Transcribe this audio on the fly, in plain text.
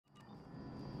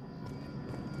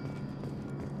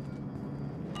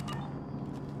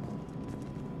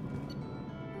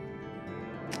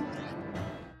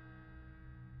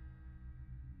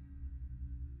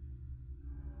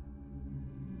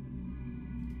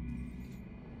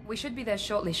We should be there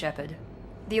shortly, Shepard.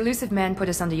 The elusive man put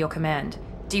us under your command.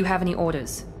 Do you have any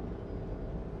orders?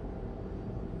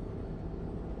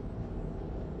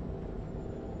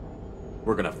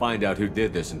 We're gonna find out who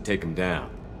did this and take him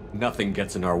down. Nothing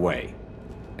gets in our way.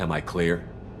 Am I clear?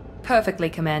 Perfectly,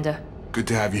 Commander. Good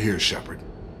to have you here, Shepard.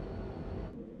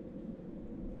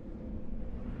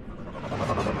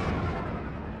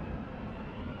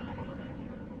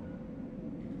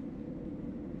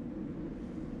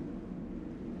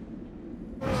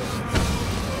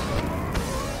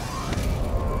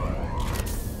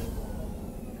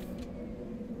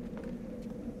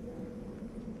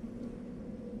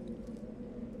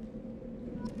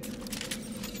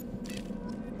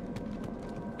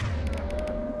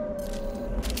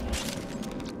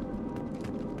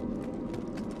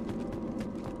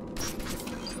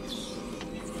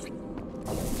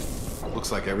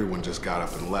 Looks like everyone just got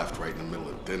up and left right in the middle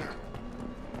of dinner.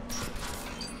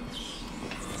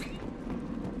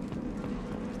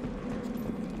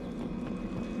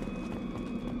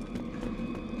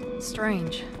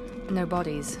 Strange. No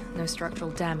bodies, no structural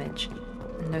damage,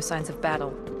 and no signs of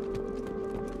battle.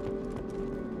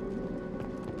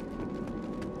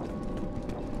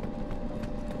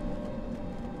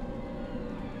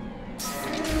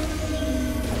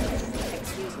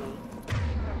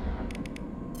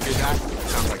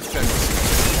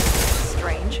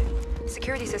 Strange.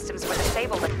 Security systems were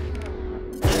disabled in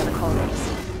the colonies.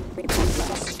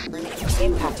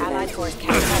 Impact Allied force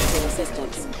counter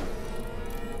assistance.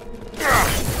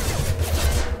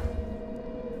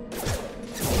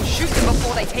 Shoot them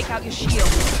before they take out your shield.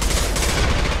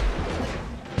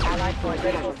 Allied force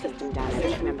critical system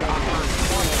damage. Remember offline.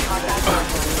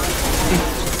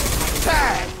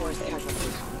 Allied force casualty.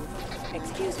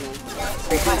 Excuse me.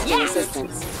 Requesting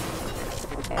assistance.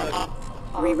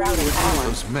 Rerouting power.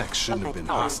 Those mechs shouldn't have been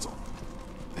hostile.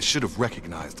 They should have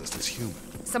recognized us as human.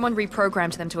 Someone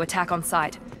reprogrammed them to attack on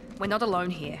sight. We're not alone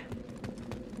here.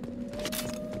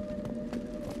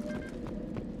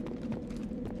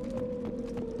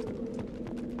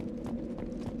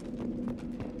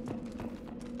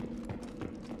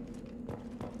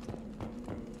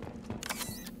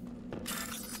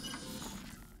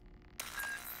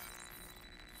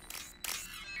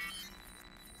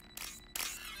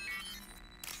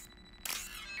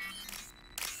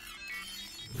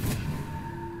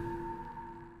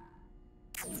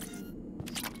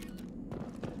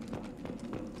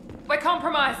 We're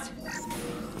compromised!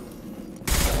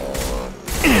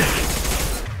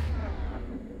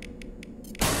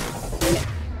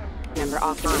 Member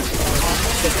offline.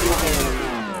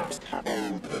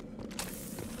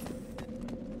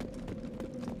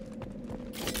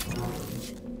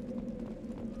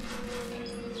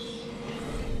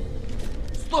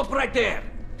 Stop right there!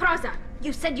 Praza,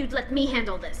 you said you'd let me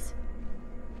handle this.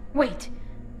 Wait,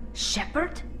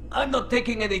 Shepard? I'm not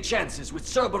taking any chances with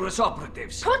Cerberus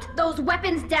operatives. Put those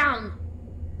weapons down!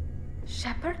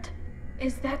 Shepard?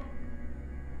 Is that...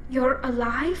 you're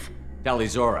alive?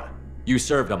 Talizora, you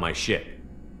served on my ship.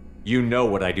 You know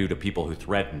what I do to people who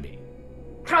threaten me.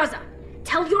 Praza,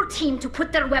 tell your team to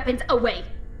put their weapons away.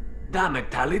 Damn it,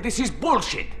 Tali, this is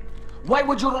bullshit! Why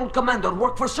would your old commander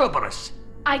work for Cerberus?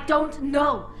 I don't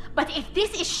know, but if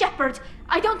this is Shepard,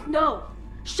 I don't know.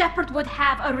 Shepard would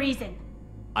have a reason.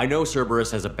 I know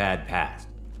Cerberus has a bad past,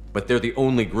 but they're the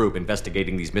only group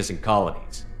investigating these missing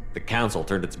colonies. The Council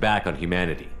turned its back on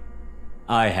humanity.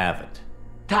 I haven't.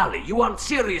 Tali, you aren't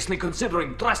seriously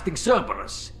considering trusting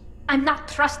Cerberus. I'm not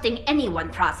trusting anyone,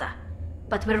 Praza.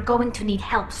 But we're going to need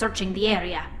help searching the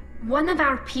area. One of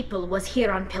our people was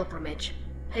here on pilgrimage.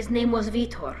 His name was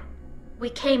Vitor. We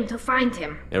came to find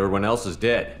him. Everyone else is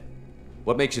dead.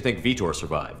 What makes you think Vitor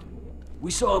survived?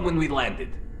 We saw him when we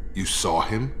landed. You saw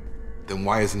him? Then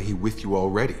why isn't he with you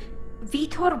already?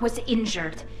 Vitor was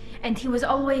injured, and he was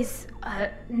always,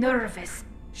 nervous.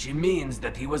 She means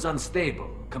that he was unstable.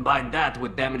 Combine that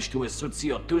with damage to his suit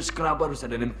CO2 scrubbers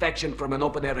and an infection from an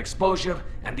open-air exposure,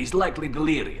 and he's likely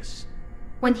delirious.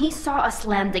 When he saw us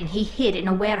landing, he hid in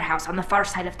a warehouse on the far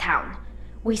side of town.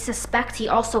 We suspect he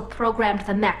also programmed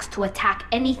the mechs to attack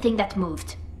anything that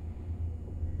moved.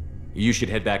 You should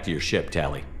head back to your ship,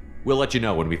 Tali. We'll let you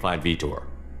know when we find Vitor.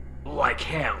 Like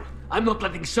hell. I'm not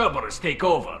letting Cerberus take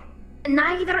over.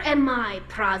 Neither am I,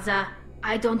 Praza.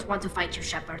 I don't want to fight you,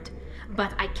 Shepard.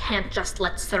 But I can't just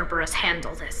let Cerberus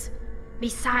handle this.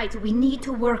 Besides, we need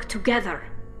to work together.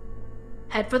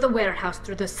 Head for the warehouse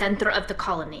through the center of the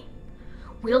colony.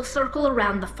 We'll circle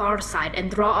around the far side and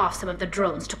draw off some of the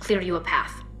drones to clear you a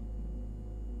path.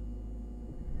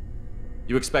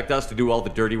 You expect us to do all the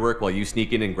dirty work while you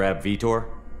sneak in and grab Vitor?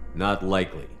 Not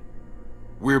likely.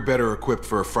 We're better equipped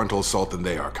for a frontal assault than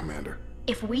they are, Commander.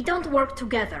 If we don't work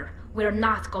together, we're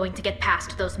not going to get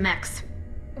past those mechs.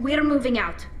 We're moving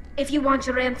out. If you want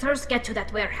your answers, get to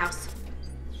that warehouse.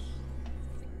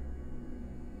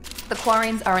 The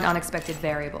Quarians are an unexpected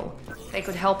variable. They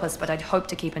could help us, but I'd hope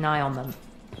to keep an eye on them.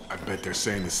 I bet they're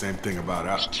saying the same thing about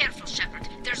us. Be careful, Shepard.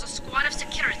 There's a squad of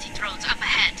security drones up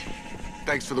ahead.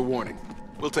 Thanks for the warning.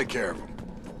 We'll take care of them.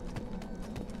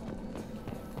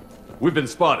 We've been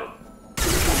spotted.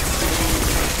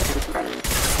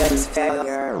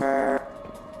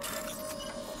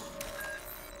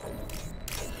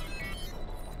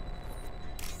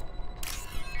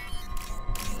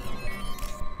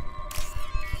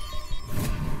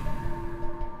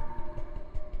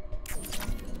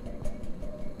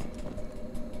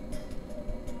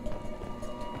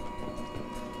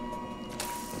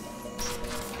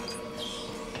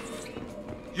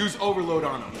 Use overload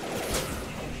on them.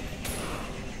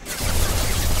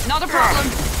 Not a problem.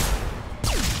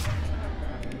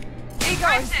 Here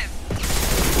goes.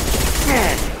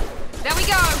 There we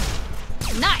go.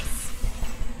 Nice.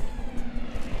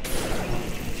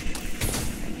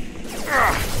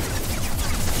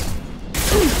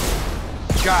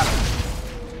 Got him.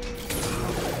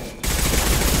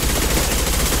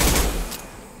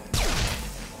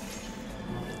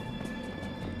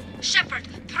 Shepard,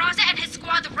 Praza and his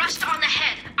squad rushed on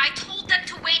ahead. I told them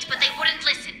to wait, but they wouldn't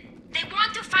listen. They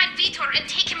want to find Vitor and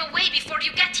take him away before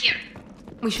you get here.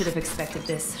 We should have expected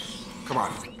this. Come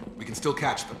on. We can still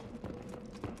catch them.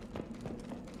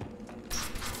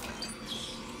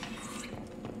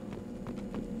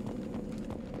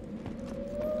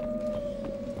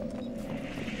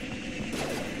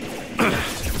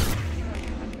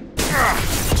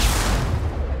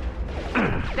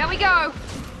 There we go.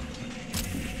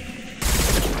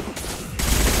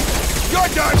 You're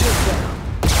done!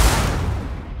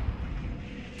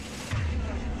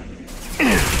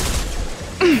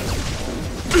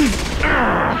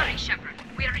 Hurry, Shepard.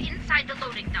 We are inside the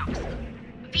loading docks.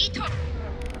 Vitor!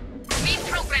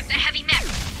 Reprogrammed the heavy mech.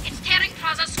 It's tearing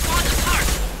Praza's squad apart.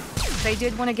 They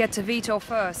did want to get to Vitor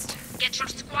first. Get your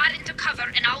squad into cover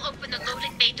and I'll open the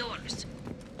loading bay doors.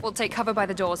 We'll take cover by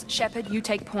the doors. Shepard, you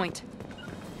take point.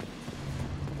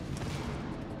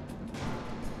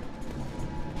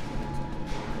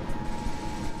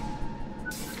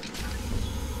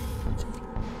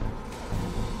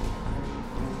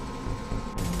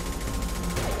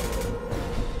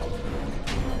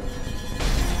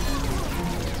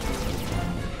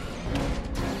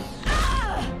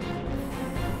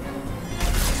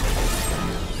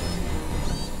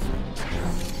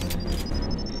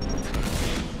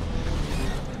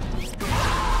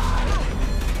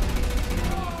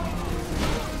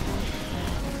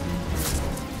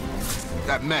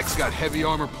 That mech's got heavy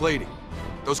armor plating.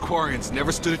 Those Quarians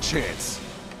never stood a chance.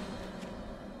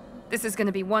 This is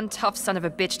gonna be one tough son of a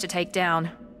bitch to take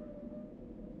down.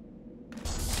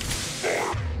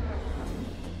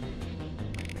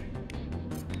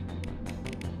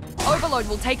 Overload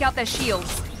will take out their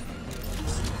shields.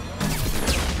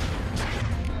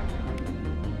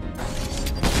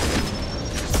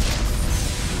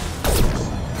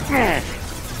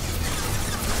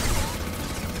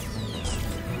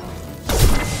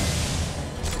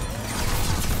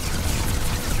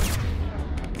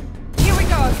 Here we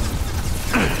go.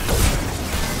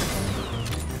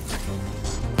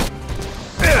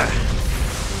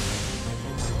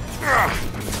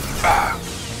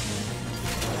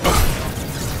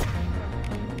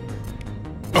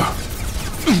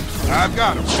 I've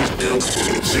got him.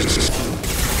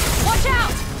 Watch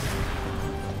out!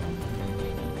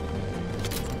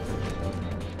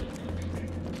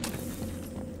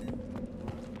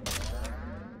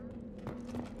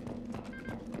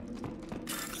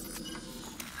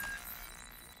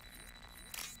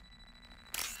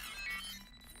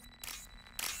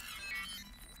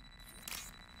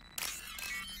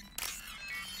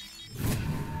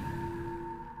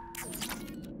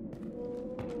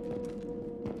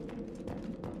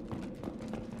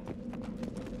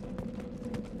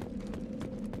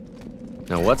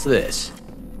 Now what's this?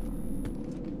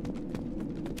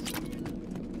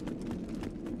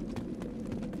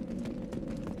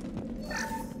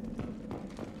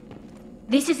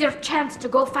 This is your chance to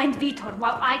go find Vitor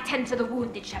while I tend to the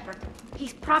wounded, Shepard.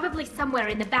 He's probably somewhere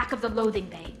in the back of the loading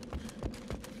bay.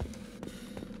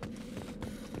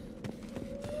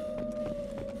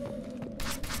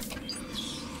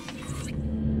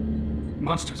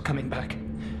 Monsters coming back.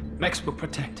 Mechs will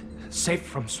protect. Safe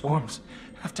from swarms.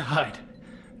 Have to hide.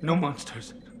 No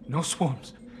monsters. No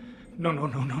swarms. No.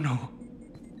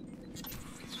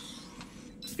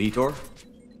 Vitor?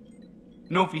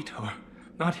 No, Vitor.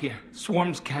 Not here.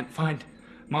 Swarms can't find.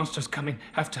 Monsters coming.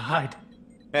 Have to hide.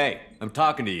 Hey, I'm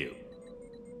talking to you.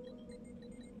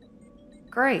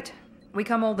 Great. We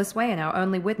come all this way and our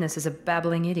only witness is a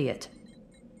babbling idiot.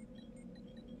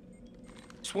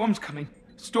 Swarms coming.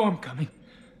 Storm coming.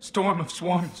 Storm of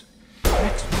swarms.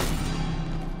 Next.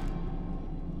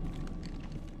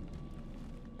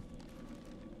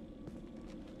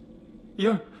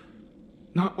 You're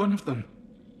not one of them.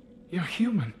 You're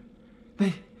human.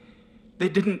 They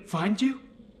didn't find you?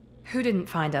 Who didn't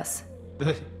find us?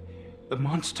 The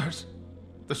monsters.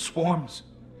 The swarms.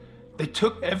 They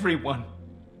took everyone.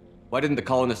 Why didn't the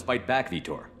colonists fight back,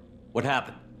 Vitor? What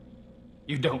happened?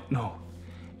 You don't know.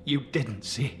 You didn't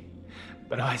see.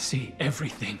 But I see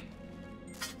everything.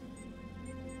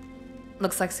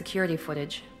 Looks like security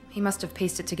footage. He must have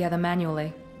pieced it together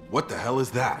manually. What the hell is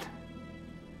that?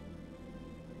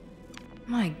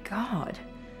 My god.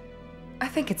 I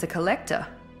think it's a collector.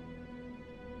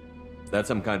 Is that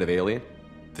some kind of alien?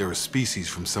 They're a species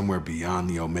from somewhere beyond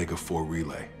the Omega-4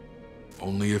 relay.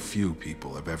 Only a few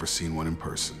people have ever seen one in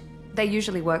person. They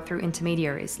usually work through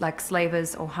intermediaries, like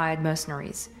slavers or hired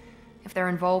mercenaries. If they're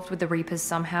involved with the Reapers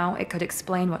somehow, it could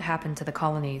explain what happened to the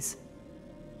colonies.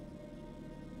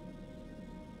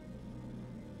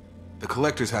 The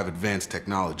Collectors have advanced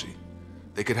technology.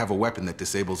 They could have a weapon that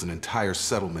disables an entire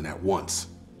settlement at once.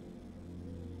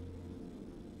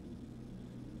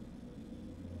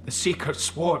 The Seeker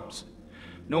swarms.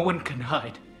 No one can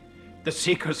hide. The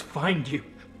Seekers find you,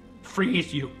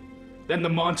 freeze you, then the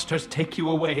monsters take you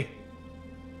away.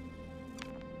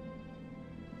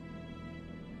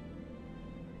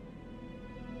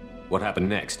 What happened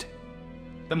next?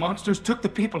 The monsters took the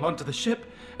people onto the ship,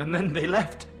 and then they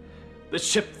left. The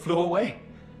ship flew away.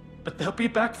 But they'll be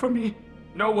back for me.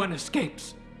 No one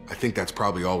escapes. I think that's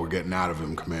probably all we're getting out of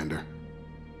him, Commander.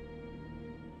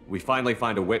 We finally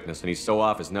find a witness, and he's so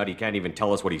off his nut he can't even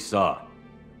tell us what he saw.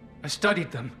 I studied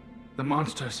them. The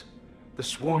monsters. The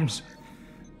swarms.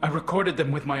 I recorded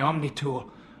them with my Omni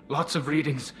tool. Lots of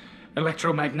readings.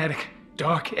 Electromagnetic.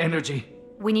 Dark energy.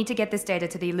 We need to get this data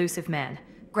to the elusive man.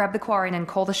 Grab the Quarian and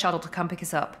call the shuttle to come pick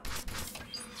us up.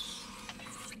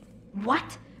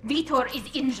 What? Vitor is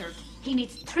injured. He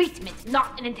needs treatment,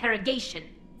 not an interrogation.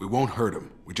 We won't hurt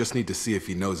him. We just need to see if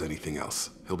he knows anything else.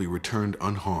 He'll be returned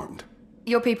unharmed.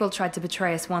 Your people tried to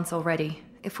betray us once already.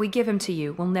 If we give him to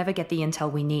you, we'll never get the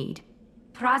intel we need.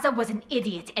 Praza was an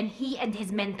idiot, and he and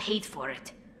his men paid for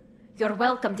it. You're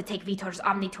welcome to take Vitor's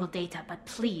Omnitool data, but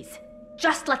please,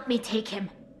 just let me take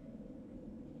him.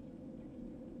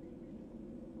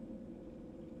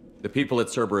 The people at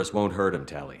Cerberus won't hurt him,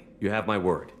 Tali. You have my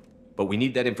word. But we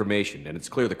need that information, and it's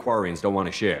clear the Quarians don't want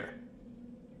to share.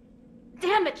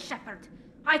 Damn it, Shepard!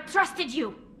 I trusted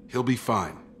you! He'll be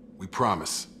fine. We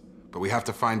promise. But we have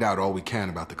to find out all we can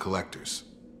about the Collectors.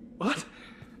 What?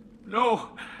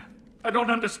 No. I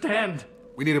don't understand.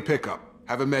 We need a pickup.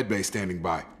 Have a medbay standing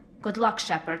by. Good luck,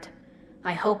 Shepard.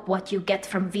 I hope what you get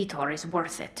from Vitor is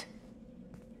worth it.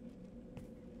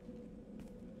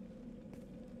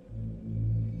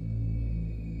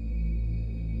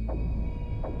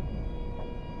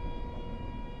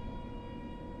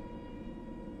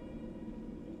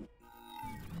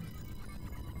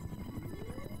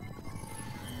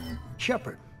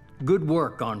 Shepard, good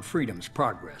work on Freedom's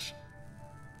progress.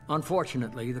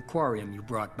 Unfortunately, the Quarium you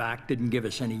brought back didn't give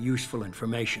us any useful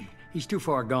information. He's too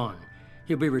far gone.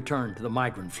 He'll be returned to the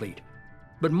migrant fleet.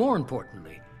 But more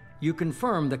importantly, you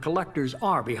confirm the Collectors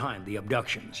are behind the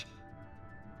abductions.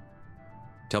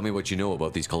 Tell me what you know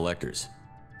about these Collectors.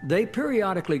 They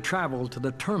periodically travel to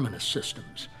the Terminus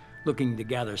systems, looking to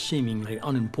gather seemingly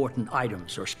unimportant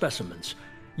items or specimens,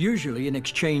 usually in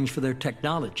exchange for their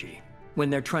technology. When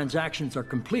their transactions are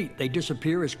complete, they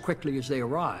disappear as quickly as they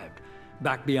arrived,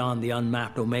 back beyond the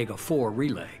unmapped Omega-4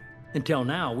 relay. Until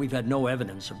now, we've had no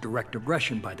evidence of direct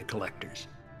aggression by the Collectors.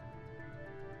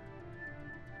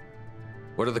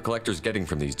 What are the Collectors getting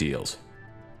from these deals?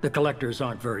 The Collectors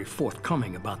aren't very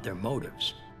forthcoming about their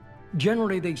motives.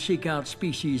 Generally, they seek out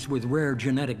species with rare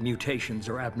genetic mutations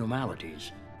or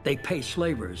abnormalities. They pay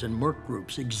slavers and merc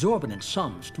groups exorbitant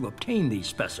sums to obtain these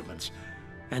specimens,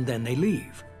 and then they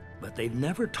leave. But they've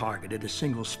never targeted a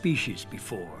single species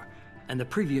before, and the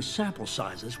previous sample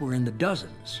sizes were in the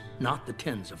dozens, not the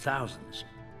tens of thousands.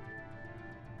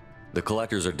 The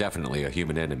Collectors are definitely a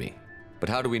human enemy. But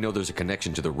how do we know there's a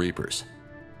connection to the Reapers?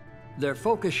 Their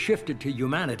focus shifted to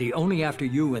humanity only after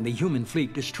you and the human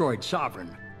fleet destroyed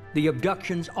Sovereign. The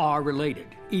abductions are related,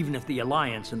 even if the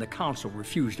Alliance and the Council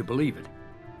refuse to believe it.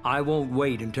 I won't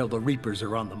wait until the Reapers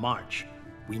are on the march.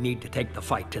 We need to take the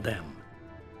fight to them.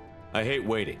 I hate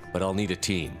waiting, but I'll need a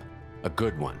team. A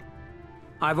good one.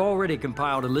 I've already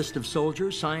compiled a list of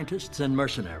soldiers, scientists, and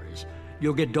mercenaries.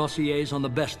 You'll get dossiers on the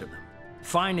best of them.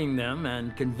 Finding them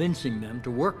and convincing them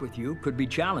to work with you could be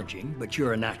challenging, but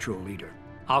you're a natural leader.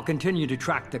 I'll continue to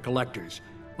track the collectors.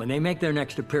 When they make their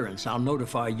next appearance, I'll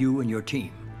notify you and your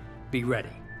team. Be ready.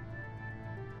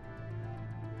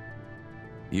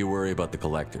 You worry about the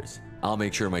collectors. I'll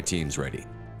make sure my team's ready.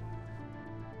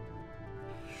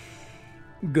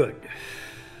 Good.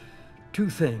 2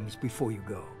 things before you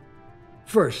go.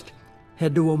 First,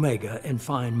 head to Omega and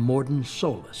find Mordin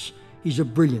Solus. He's a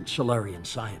brilliant Solarian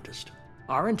scientist.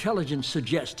 Our intelligence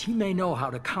suggests he may know how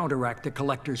to counteract the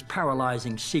Collector's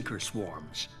paralyzing Seeker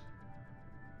swarms.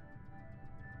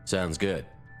 Sounds good.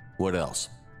 What else?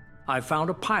 I found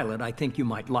a pilot I think you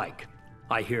might like.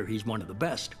 I hear he's one of the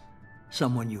best.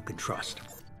 Someone you can trust.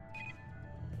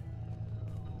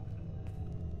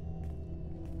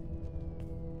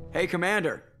 Hey,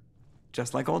 Commander.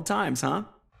 Just like old times, huh?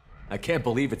 I can't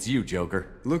believe it's you,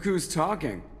 Joker. Look who's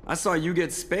talking. I saw you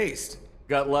get spaced.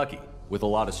 Got lucky, with a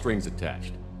lot of strings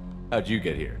attached. How'd you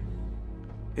get here?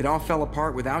 It all fell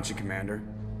apart without you, Commander.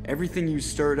 Everything you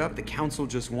stirred up, the Council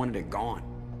just wanted it gone.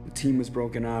 The team was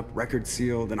broken up, record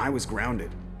sealed, and I was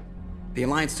grounded. The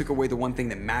Alliance took away the one thing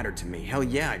that mattered to me. Hell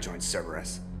yeah, I joined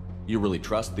Cerberus. You really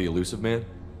trust the Elusive Man?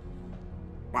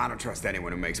 Well, I don't trust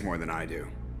anyone who makes more than I do.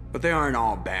 But they aren't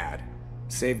all bad.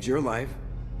 Saved your life,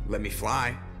 let me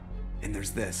fly, and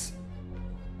there's this.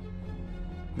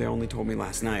 They only told me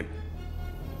last night.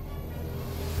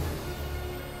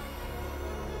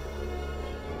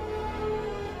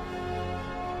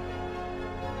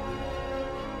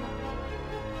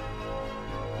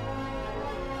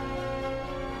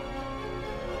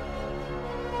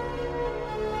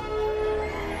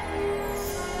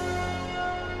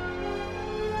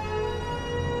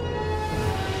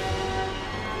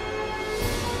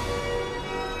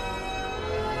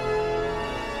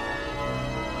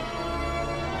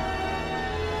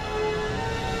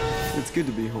 It's good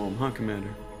to be home, huh,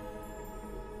 Commander?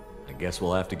 I guess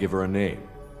we'll have to give her a name.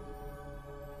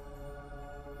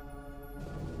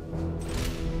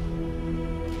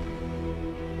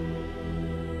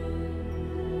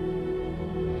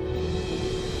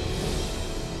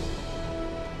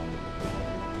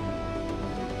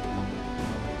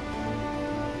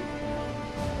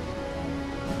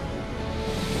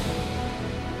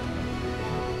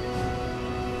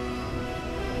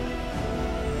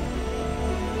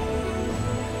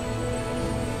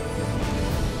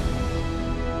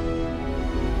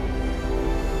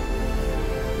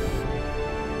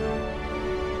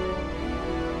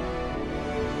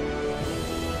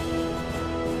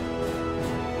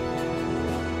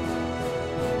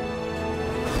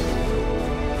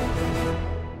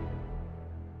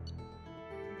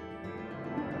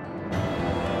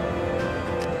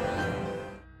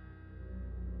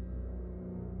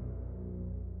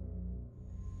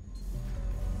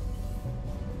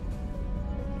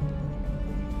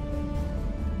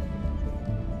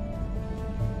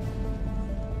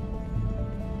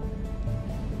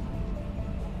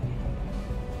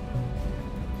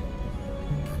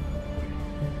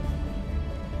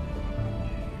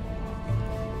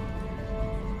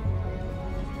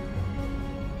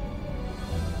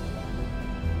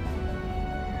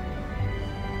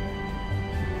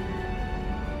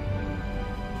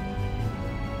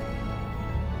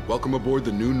 Welcome aboard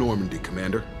the new Normandy,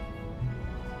 Commander.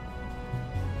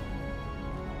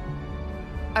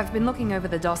 I've been looking over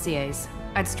the dossiers.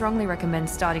 I'd strongly recommend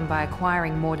starting by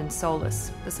acquiring Mordin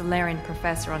Solus, the Solarian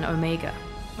professor on Omega.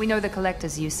 We know the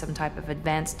Collectors use some type of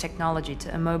advanced technology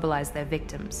to immobilize their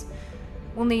victims.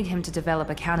 We'll need him to develop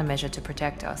a countermeasure to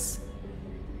protect us.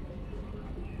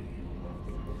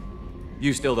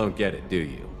 You still don't get it, do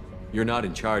you? You're not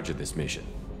in charge of this mission.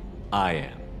 I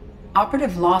am.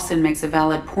 Operative Lawson makes a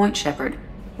valid point, Shepard.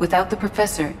 Without the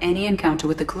Professor, any encounter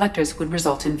with the Collectors would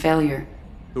result in failure.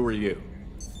 Who are you?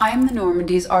 I am the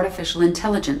Normandy's artificial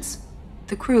intelligence.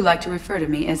 The crew like to refer to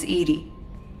me as Edie.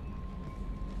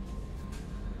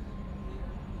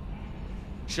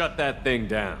 Shut that thing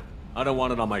down. I don't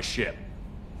want it on my ship.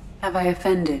 Have I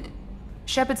offended?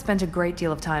 Shepard spent a great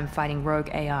deal of time fighting rogue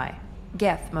AI.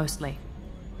 Geth, mostly.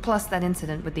 Plus that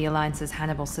incident with the Alliance's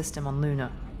Hannibal system on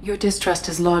Luna. Your distrust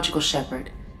is logical, Shepard,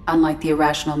 unlike the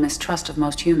irrational mistrust of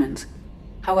most humans.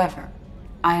 However,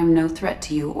 I am no threat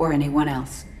to you or anyone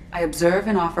else. I observe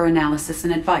and offer analysis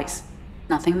and advice.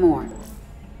 Nothing more.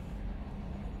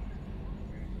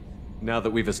 Now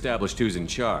that we've established who's in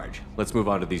charge, let's move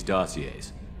on to these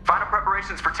dossiers. Final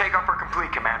preparations for takeoff are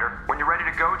complete, Commander. When you're ready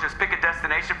to go, just pick a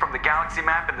destination from the galaxy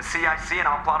map in the CIC and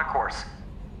I'll plot a course.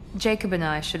 Jacob and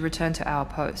I should return to our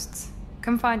posts.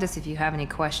 Come find us if you have any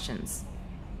questions.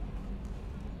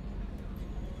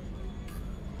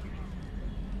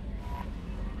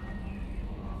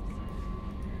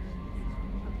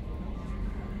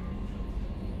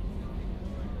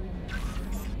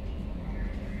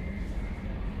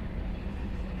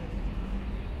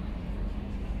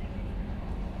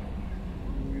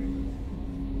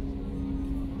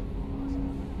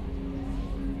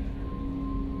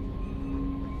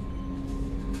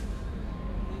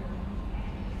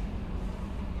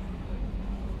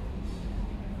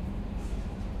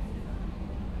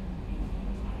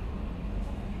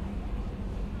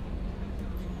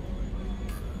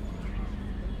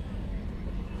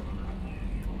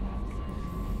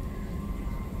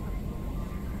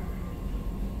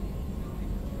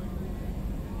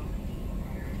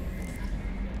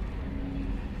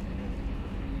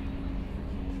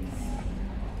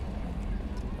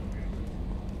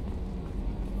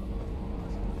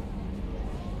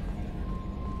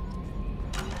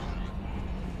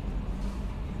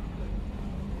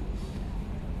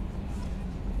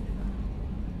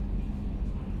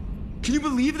 Can you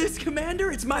believe this,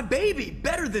 Commander? It's my baby!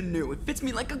 Better than new. It fits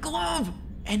me like a glove!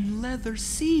 And leather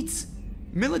seats!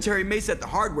 Military may set the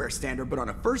hardware standard, but on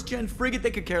a first-gen frigate,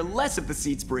 they could care less if the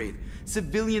seats breathe.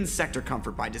 Civilian sector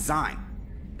comfort by design.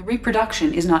 The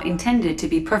reproduction is not intended to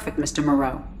be perfect, Mr.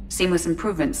 Moreau. Seamless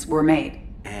improvements were made.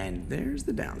 And there's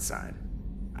the downside.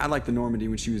 I liked the Normandy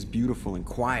when she was beautiful and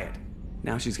quiet.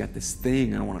 Now she's got this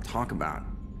thing I don't want to talk about.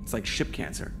 It's like ship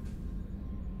cancer.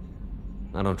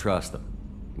 I don't trust them.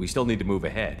 We still need to move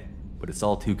ahead, but it's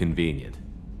all too convenient.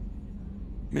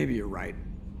 Maybe you're right.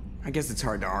 I guess it's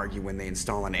hard to argue when they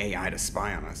install an AI to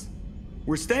spy on us.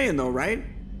 We're staying though, right?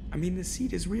 I mean, the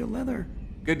seat is real leather.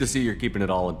 Good to see you're keeping it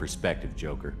all in perspective,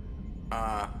 Joker.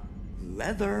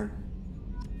 Leather?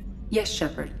 Yes,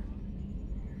 Shepard.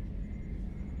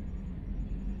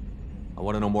 I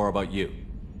want to know more about you.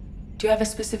 Do you have a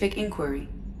specific inquiry?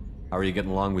 How are you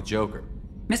getting along with Joker?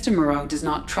 Mr. Moreau does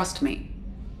not trust me.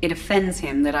 It offends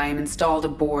him that I am installed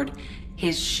aboard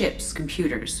his ship's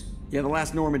computers. Yeah, the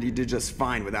last Normandy did just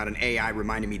fine without an AI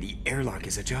reminding me the airlock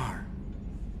is ajar.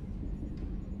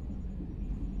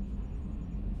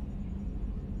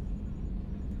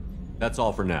 That's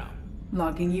all for now.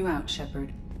 Logging you out,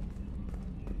 Shepard.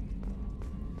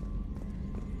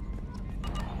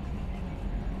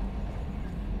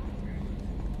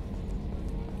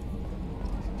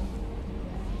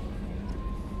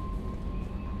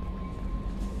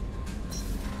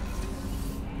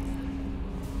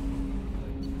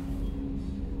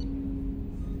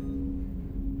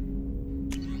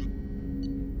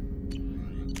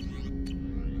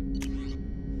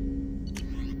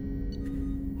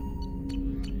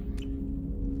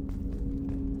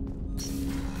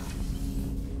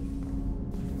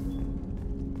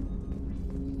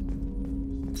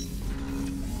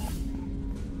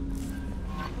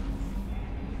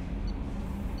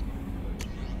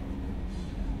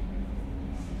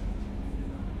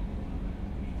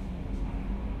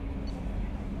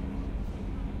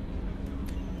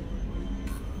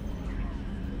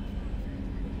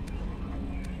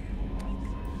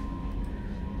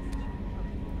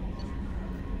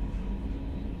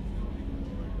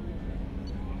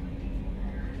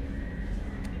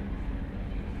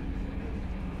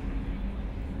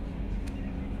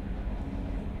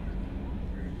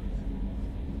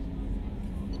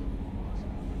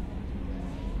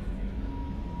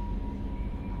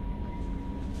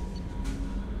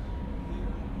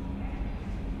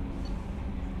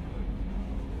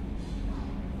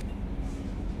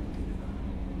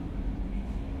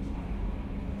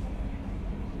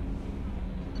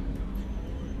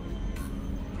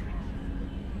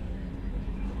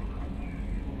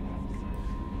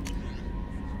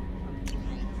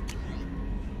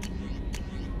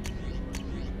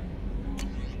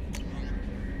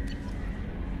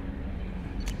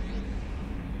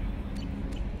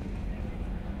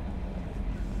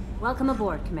 Welcome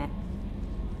aboard, Commander.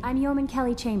 I'm Yeoman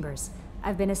Kelly Chambers.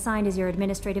 I've been assigned as your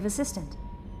administrative assistant.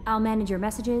 I'll manage your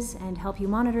messages and help you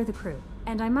monitor the crew.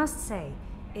 And I must say,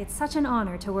 it's such an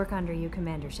honor to work under you,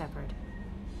 Commander Shepard.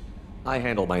 I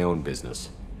handle my own business.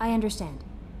 I understand.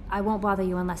 I won't bother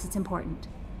you unless it's important.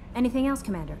 Anything else,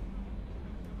 Commander?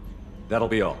 That'll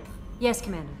be all. Yes,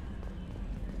 Commander.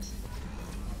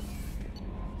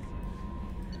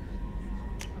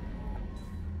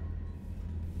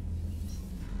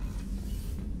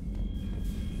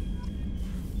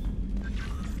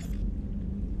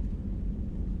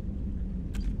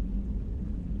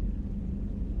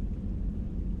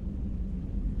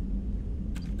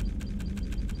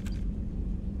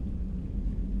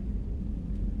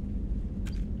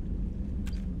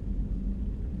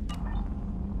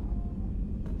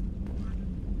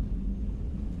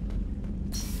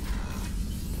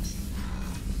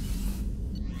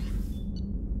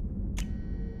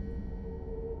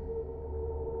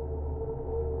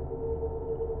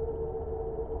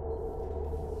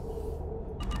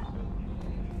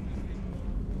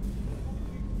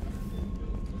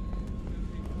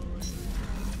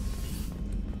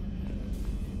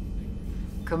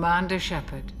 Commander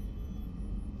Shepard,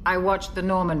 I watched the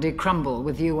Normandy crumble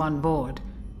with you on board.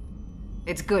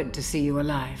 It's good to see you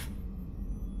alive.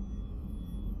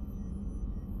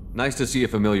 Nice to see a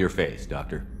familiar face,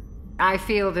 Doctor. I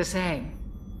feel the same.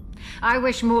 I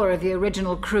wish more of the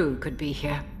original crew could be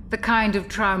here. The kind of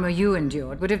trauma you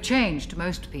endured would have changed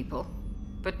most people.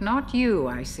 But not you,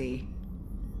 I see.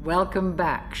 Welcome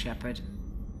back, Shepard.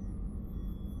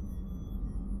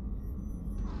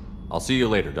 I'll see you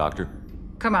later, Doctor.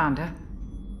 Commander.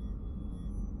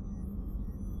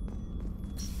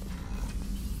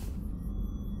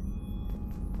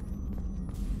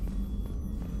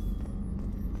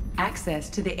 Access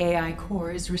to the AI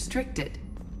core is restricted.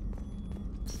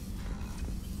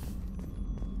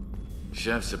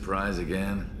 Chef surprise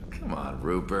again? Come on,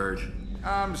 Rupert.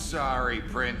 I'm sorry,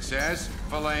 Princess.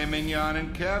 Filet mignon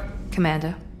and Kev?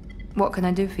 Commander, what can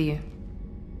I do for you?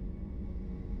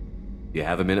 You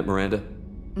have a minute, Miranda?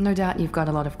 No doubt you've got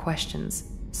a lot of questions.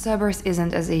 Cerberus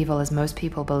isn't as evil as most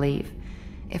people believe.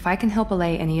 If I can help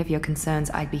allay any of your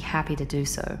concerns, I'd be happy to do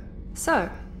so.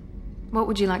 So, what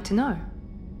would you like to know?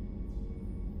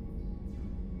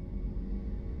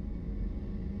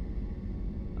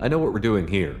 I know what we're doing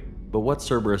here, but what's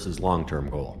Cerberus's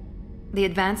long-term goal? The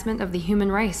advancement of the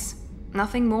human race.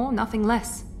 Nothing more, nothing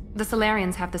less. The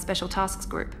Solarians have the Special Tasks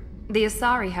Group. The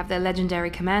Asari have their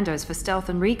legendary commandos for stealth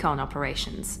and recon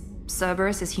operations.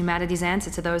 Cerberus is humanity's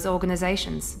answer to those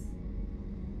organizations.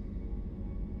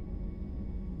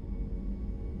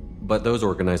 But those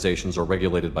organizations are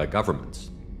regulated by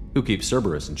governments. Who keeps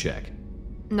Cerberus in check?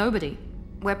 Nobody.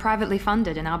 We're privately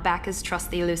funded and our backers trust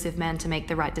the elusive man to make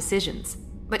the right decisions.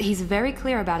 But he's very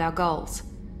clear about our goals.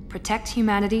 Protect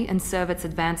humanity and serve its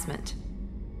advancement.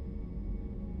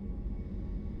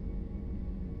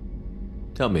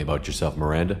 Tell me about yourself,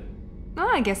 Miranda. Oh,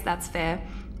 I guess that's fair.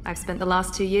 I've spent the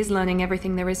last 2 years learning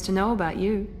everything there is to know about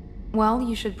you. Well,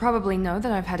 you should probably know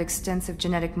that I've had extensive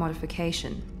genetic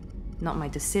modification. Not my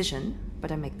decision,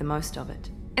 but I make the most of it.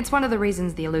 It's one of the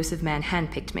reasons the elusive man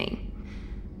handpicked me.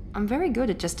 I'm very good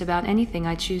at just about anything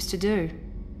I choose to do.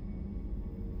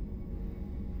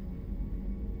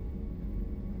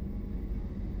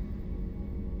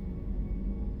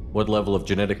 What level of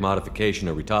genetic modification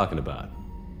are we talking about?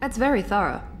 It's very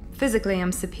thorough. Physically,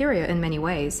 I'm superior in many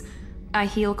ways. I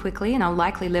heal quickly and I'll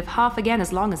likely live half again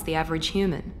as long as the average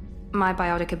human. My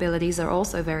biotic abilities are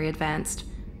also very advanced.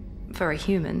 For a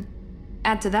human.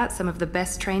 Add to that some of the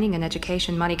best training and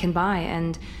education money can buy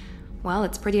and, well,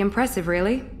 it's pretty impressive,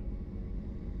 really.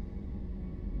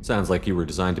 Sounds like you were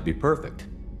designed to be perfect.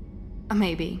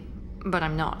 Maybe, but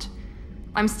I'm not.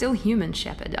 I'm still human,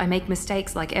 Shepard. I make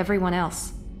mistakes like everyone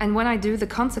else. And when I do, the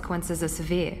consequences are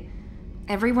severe.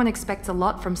 Everyone expects a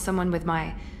lot from someone with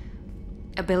my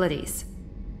abilities.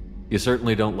 You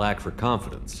certainly don't lack for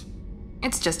confidence.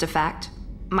 It's just a fact.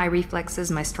 My reflexes,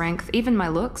 my strength, even my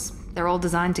looks, they're all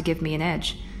designed to give me an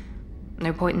edge.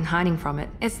 No point in hiding from it.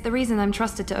 It's the reason I'm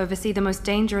trusted to oversee the most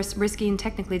dangerous, risky, and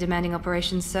technically demanding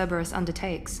operations Cerberus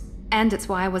undertakes. And it's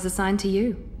why I was assigned to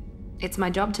you. It's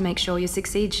my job to make sure you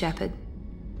succeed, Shepard.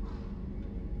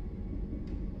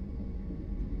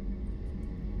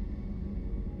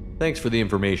 Thanks for the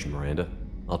information, Miranda.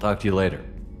 I'll talk to you later.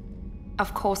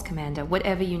 Of course, Commander.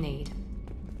 Whatever you need.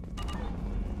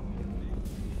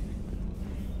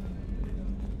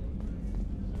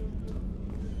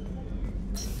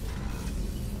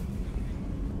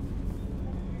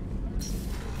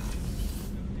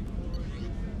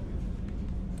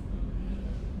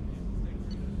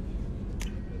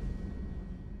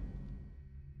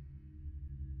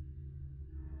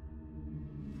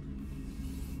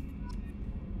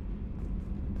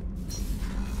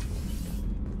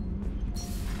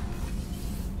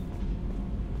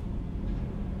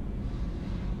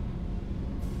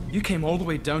 You came all the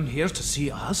way down here to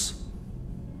see us?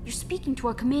 You're speaking to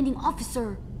our commanding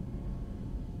officer.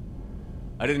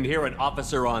 I didn't hear an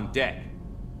officer on deck.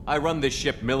 I run this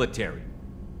ship military.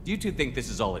 Do you two think this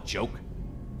is all a joke?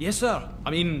 Yes, sir.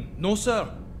 I mean, no, sir.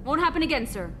 Won't happen again,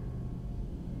 sir.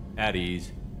 At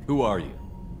ease. Who are you?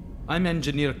 I'm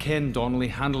Engineer Ken Donnelly,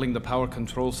 handling the power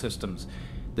control systems.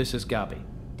 This is Gabby.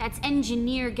 That's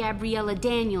Engineer Gabriella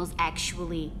Daniels,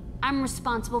 actually. I'm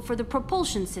responsible for the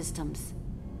propulsion systems.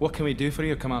 What can we do for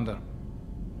you, Commander?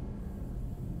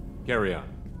 Carry on.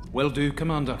 Will do,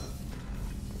 Commander.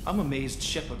 I'm amazed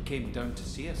Shepard came down to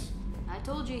see us. I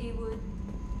told you he would.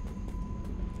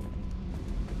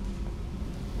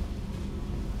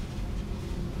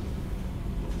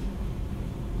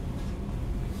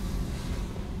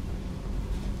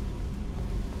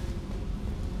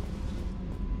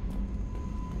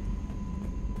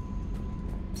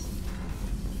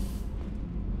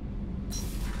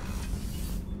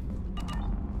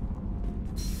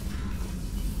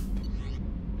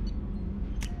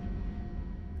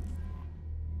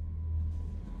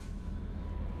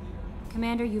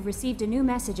 Commander, you've received a new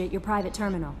message at your private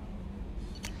terminal.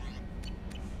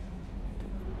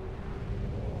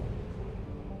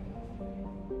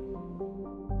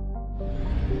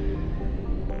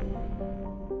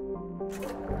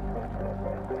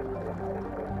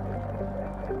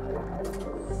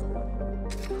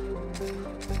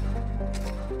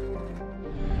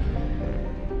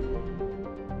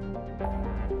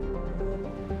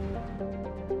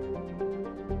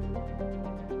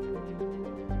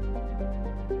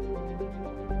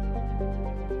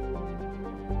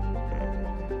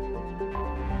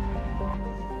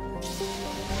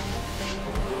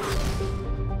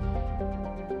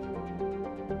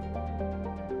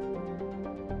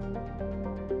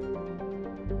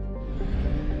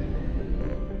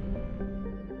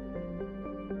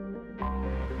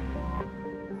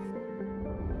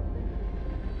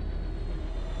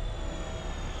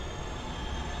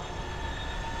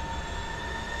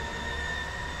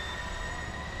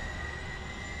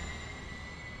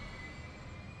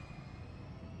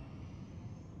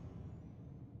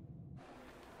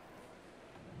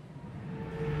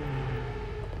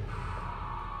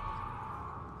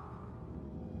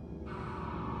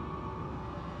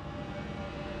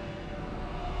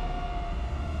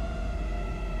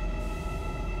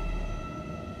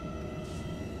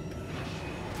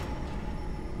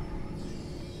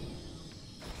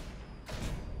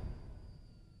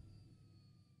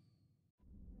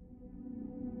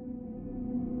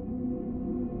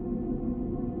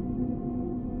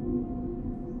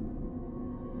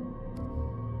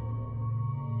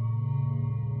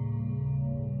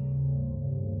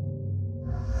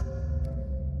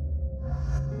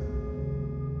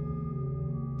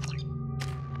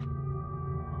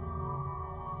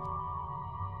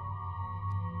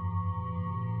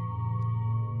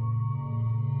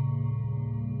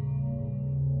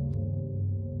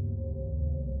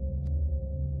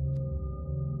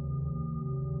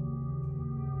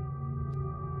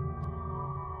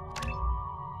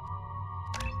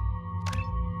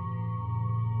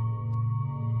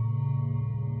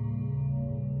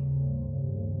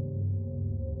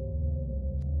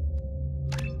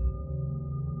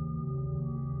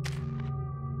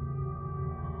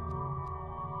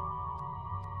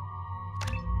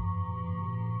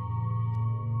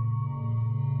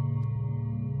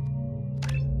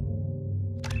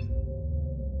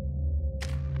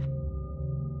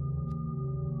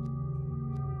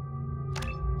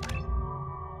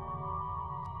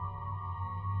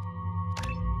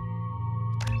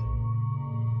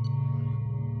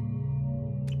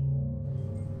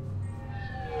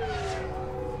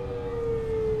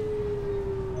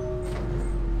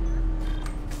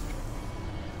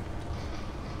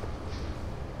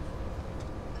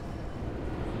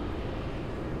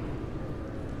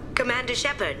 Commander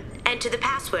Shepard, enter the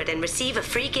password and receive a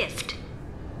free gift.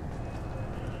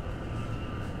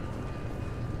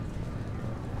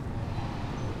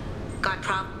 Got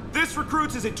prop? This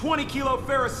recruits is a 20-kilo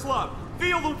ferrous slug.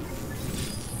 Feel the...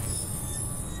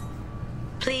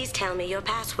 Please tell me your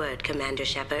password, Commander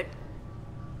Shepard.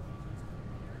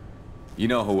 You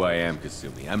know who I am,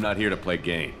 Kasumi. I'm not here to play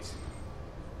games.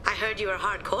 I heard you were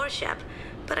hardcore, Shep,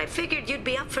 but I figured you'd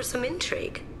be up for some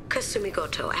intrigue. Kasumi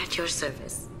Goto, at your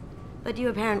service. But you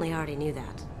apparently already knew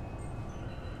that.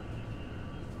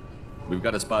 We've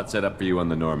got a spot set up for you on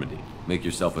the Normandy. Make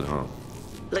yourself at home.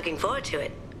 Looking forward to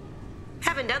it.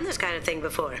 Haven't done this kind of thing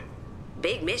before.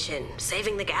 Big mission,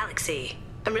 saving the galaxy.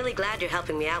 I'm really glad you're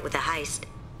helping me out with the heist.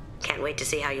 Can't wait to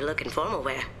see how you look in formal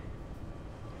wear.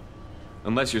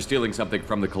 Unless you're stealing something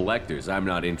from the collectors, I'm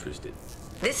not interested.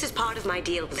 This is part of my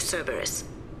deal with Cerberus.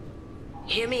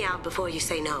 Hear me out before you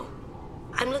say no.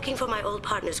 I'm looking for my old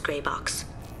partner's gray box.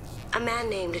 A man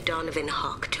named Donovan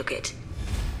Hawk took it,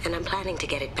 and I'm planning to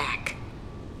get it back.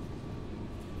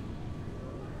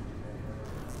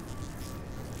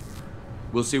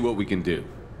 We'll see what we can do.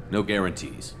 No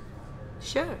guarantees.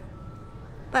 Sure.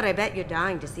 But I bet you're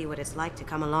dying to see what it's like to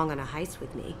come along on a heist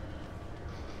with me.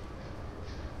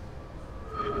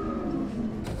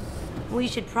 We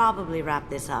should probably wrap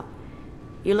this up.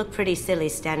 You look pretty silly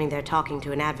standing there talking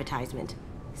to an advertisement.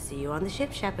 See you on the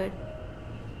ship, Shepard.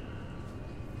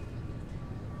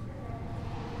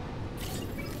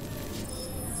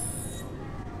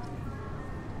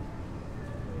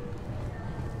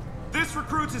 This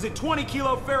recruits is a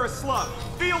 20-kilo ferrous slug.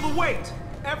 Feel the weight.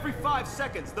 Every 5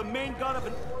 seconds, the main gun of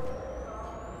an...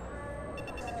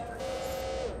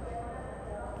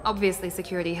 Obviously,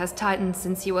 security has tightened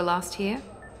since you were last here.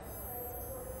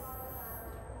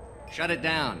 Shut it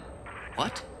down.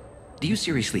 What? Do you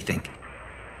seriously think?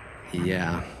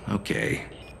 Yeah, okay.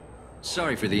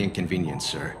 Sorry for the inconvenience,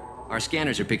 sir. Our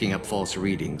scanners are picking up false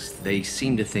readings. They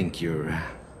seem to think you're...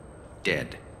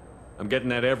 dead. I'm getting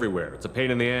that everywhere. It's a pain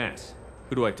in the ass.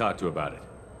 Who do I talk to about it?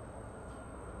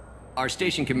 Our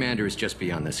station commander is just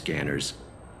beyond the scanners.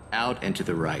 Out and to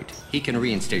the right. He can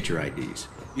reinstate your IDs.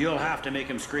 You'll have to make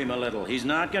him scream a little. He's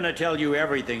not gonna tell you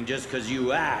everything just because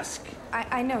you ask.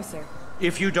 I know, sir.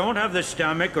 If you don't have the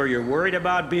stomach or you're worried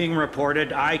about being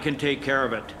reported, I can take care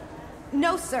of it.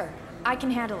 No, sir. I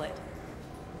can handle it.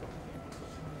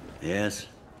 Yes,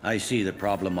 I see the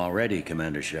problem already,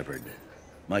 Commander Shepard.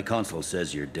 My console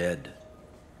says you're dead.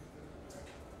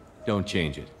 Don't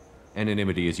change it.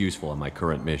 Anonymity is useful on my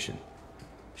current mission.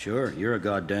 Sure, you're a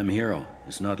goddamn hero.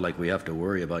 It's not like we have to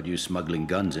worry about you smuggling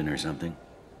guns in or something.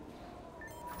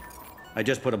 I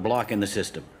just put a block in the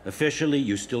system. Officially,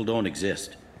 you still don't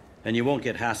exist. And you won't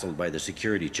get hassled by the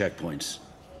security checkpoints.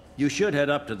 You should head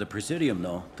up to the Presidium,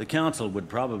 though. The Council would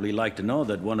probably like to know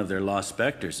that one of their lost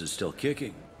specters is still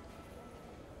kicking.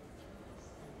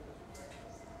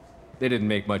 They didn't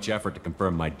make much effort to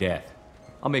confirm my death.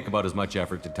 I'll make about as much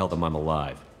effort to tell them I'm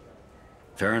alive.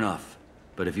 Fair enough.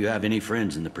 But if you have any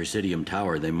friends in the Presidium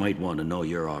Tower, they might want to know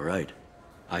you're all right.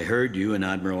 I heard you and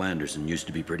Admiral Anderson used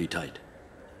to be pretty tight.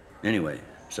 Anyway,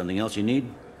 something else you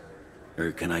need?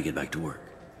 Or can I get back to work?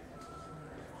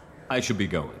 I should be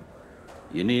going.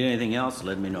 You need anything else,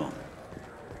 let me know.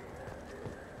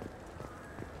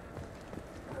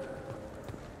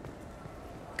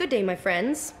 Good day, my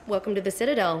friends. Welcome to the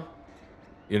Citadel.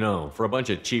 You know, for a bunch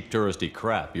of cheap touristy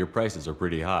crap, your prices are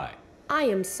pretty high. I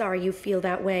am sorry you feel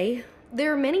that way.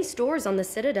 There are many stores on the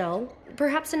Citadel.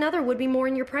 Perhaps another would be more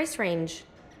in your price range.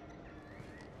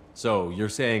 So, you're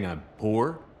saying I'm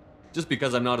poor? Just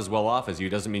because I'm not as well off as you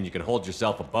doesn't mean you can hold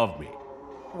yourself above me.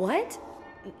 What?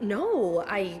 No,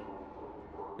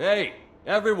 Hey,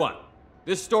 everyone!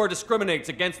 This store discriminates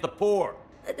against the poor.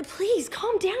 Please,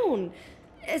 calm down.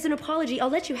 As an apology, I'll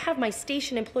let you have my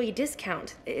station employee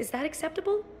discount. Is that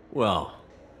acceptable? Well,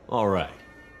 all right.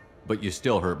 But you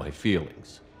still hurt my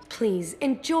feelings. Please,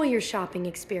 enjoy your shopping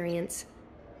experience.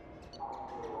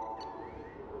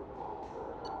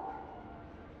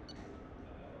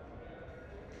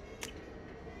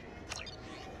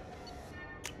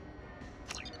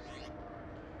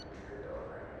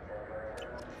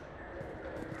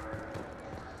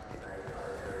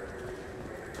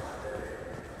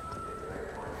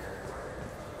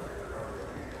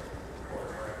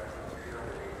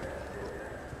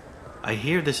 I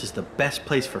hear this is the best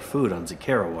place for food on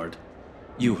Zakera Ward.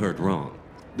 You heard wrong.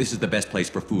 This is the best place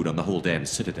for food on the whole damn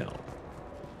Citadel.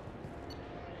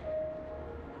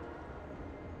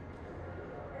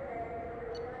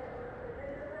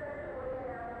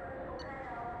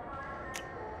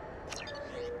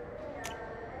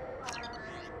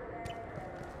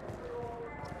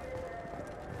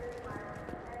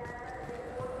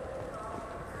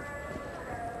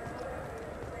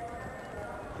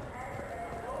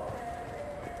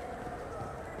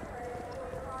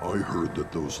 I heard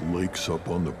that those lakes up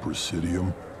on the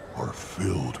Presidium are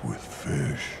filled with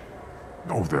fish.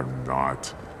 No, they're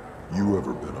not. You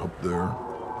ever been up there?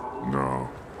 No.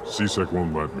 CSEC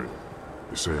won't let me.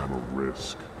 They say I'm a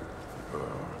risk.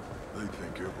 They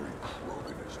think every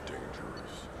Krogan is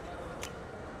dangerous.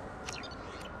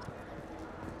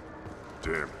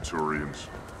 Damn Turians.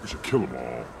 We should kill them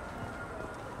all.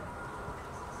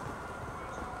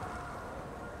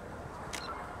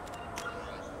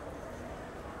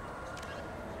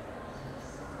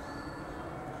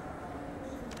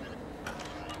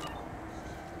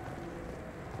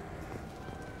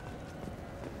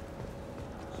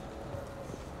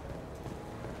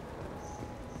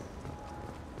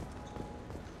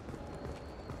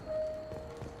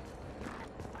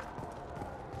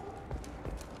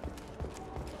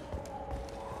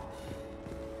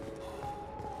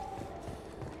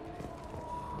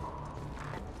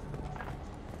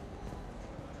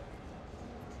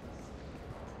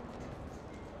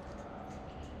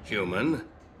 Human?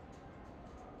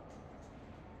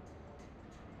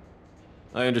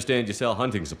 I understand you sell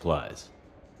hunting supplies.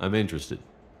 I'm interested.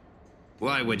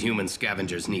 Why would human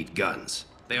scavengers need guns?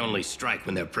 They only strike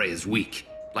when their prey is weak.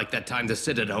 Like that time the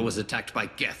Citadel was attacked by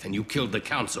Geth and you killed the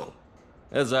Council.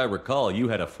 As I recall, you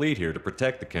had a fleet here to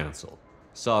protect the Council.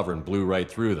 Sovereign blew right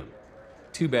through them.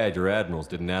 Too bad your admirals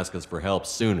didn't ask us for help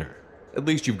sooner. At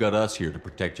least you've got us here to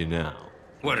protect you now.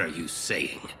 What are you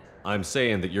saying? I'm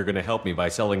saying that you're gonna help me by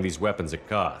selling these weapons at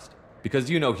cost.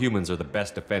 Because you know humans are the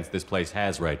best defense this place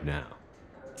has right now.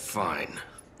 Fine.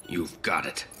 You've got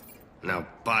it. Now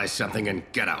buy something and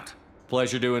get out.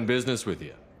 Pleasure doing business with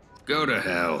you. Go to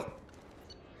hell.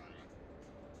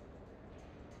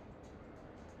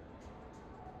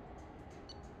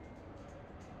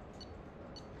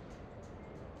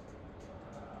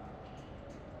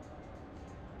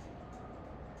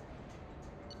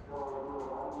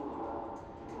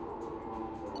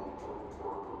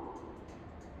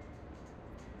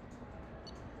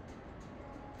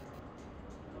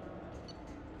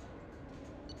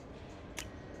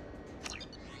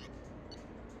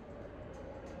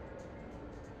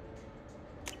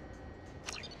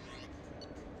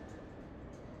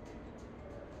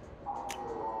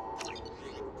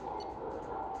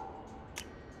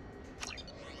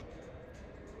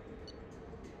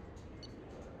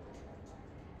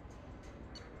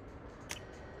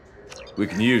 We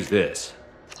can use this.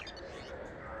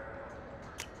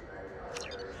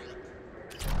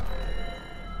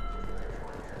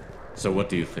 So what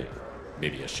do you think?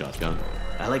 Maybe a shotgun?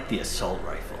 I like the assault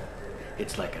rifle.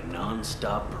 It's like a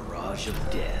non-stop barrage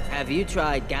of death. Have you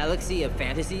tried Galaxy of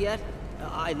Fantasy yet?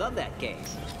 I love that game.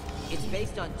 It's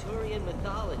based on Turian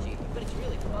mythology, but it's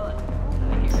really fun.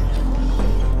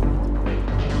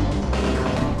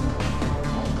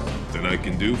 Something I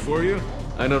can do for you?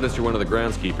 I noticed you're one of the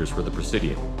groundskeepers for the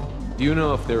Presidium. Do you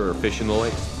know if there are fish in the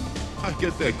lakes? I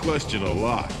get that question a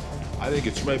lot. I think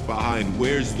it's right behind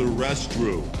where's the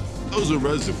restroom. Those are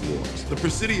reservoirs, the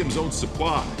Presidium's own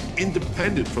supply,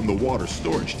 independent from the water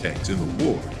storage tanks in the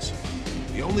wards.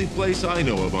 The only place I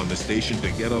know of on the station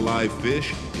to get a live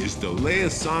fish is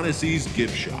Delea Sonesi's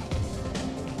gift shop.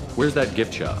 Where's that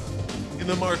gift shop? In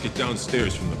the market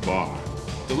downstairs from the bar.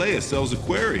 Delea sells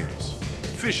aquariums.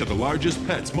 Fish are the largest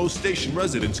pets most station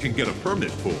residents can get a permit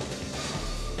for.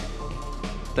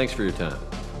 Thanks for your time.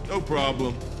 No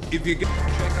problem. If you get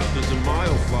check out the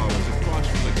Zamayo flowers across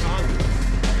from the conduit.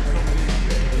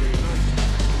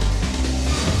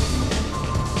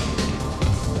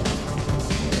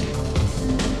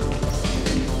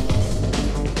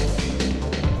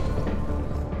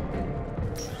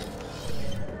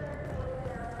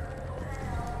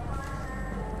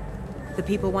 The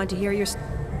people want to hear your story.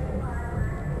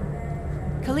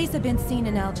 Khaleesa been seen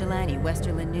in Al Jalani,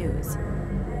 Westerland News.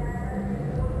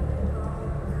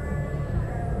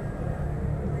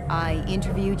 I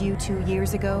interviewed you 2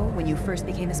 years ago when you first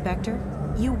became a Spectre.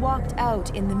 You walked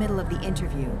out in the middle of the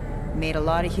interview. Made a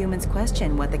lot of humans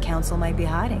question what the Council might be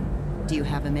hiding. Do you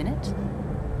have a minute?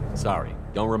 Sorry,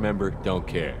 don't remember, don't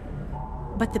care.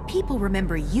 But the people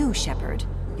remember you, Shepard.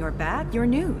 You're back, your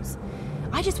news.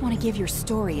 I just want to give your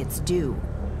story its due.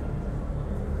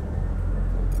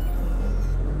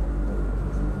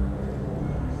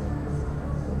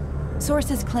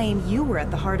 Sources claim you were at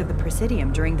the heart of the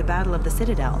Presidium during the Battle of the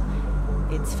Citadel.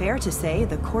 It's fair to say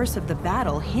the course of the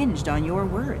battle hinged on your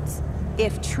words.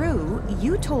 If true,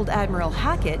 you told Admiral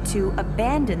Hackett to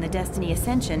abandon the Destiny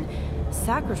Ascension,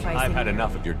 sacrificing— I've had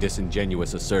enough of your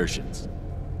disingenuous assertions.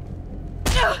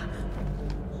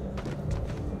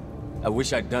 I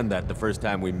wish I'd done that the first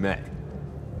time we met.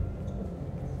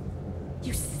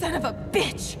 You son of a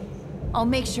bitch! I'll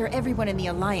make sure everyone in the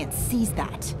Alliance sees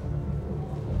that.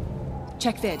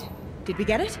 Check vid. Did we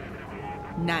get it?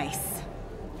 Nice.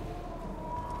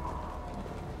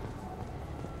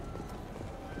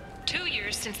 2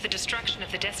 years since the destruction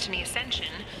of the Destiny Ascension,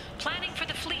 planning for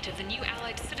the fleet of the new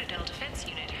Allied Citadel Defense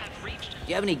Unit have reached... Do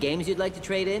you have any games you'd like to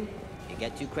trade in? You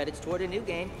get 2 credits toward a new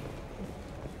game.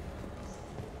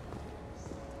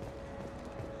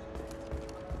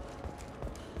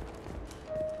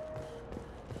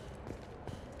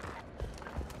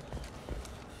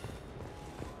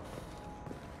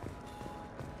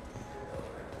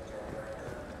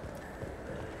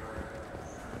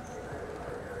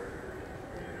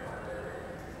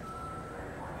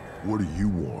 What do you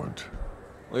want?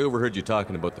 I overheard you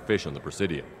talking about the fish on the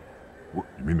Presidium. What,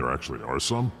 you mean there actually are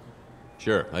some?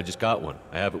 Sure, I just got one.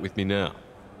 I have it with me now.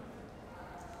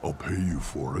 I'll pay you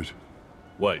for it.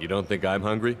 What, you don't think I'm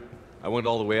hungry? I went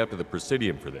all the way up to the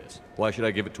Presidium for this. Why should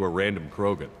I give it to a random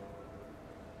Krogan?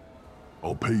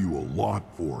 I'll pay you a lot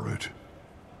for it.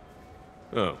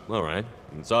 Oh, alright.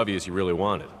 It's obvious you really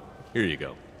want it. Here you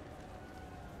go.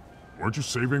 Weren't you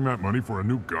saving that money for a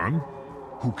new gun?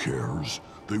 Who cares?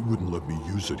 They wouldn't let me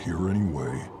use it here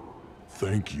anyway.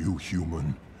 Thank you,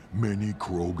 human. Many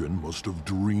Krogan must have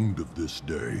dreamed of this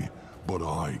day, but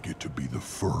I get to be the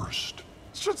first.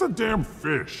 It's just a damn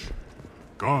fish.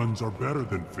 Guns are better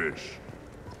than fish.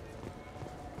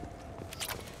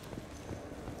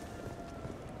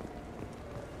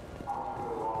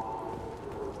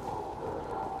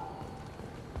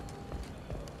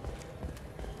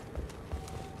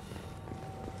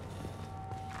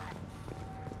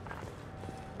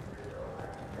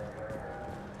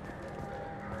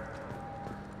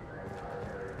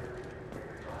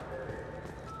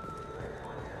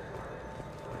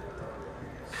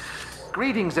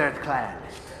 Greetings, Earth Clan.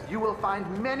 You will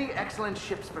find many excellent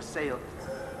ships for sale.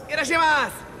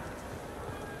 Irashimasu!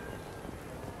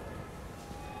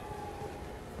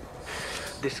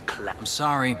 This clan... I'm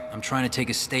sorry. I'm trying to take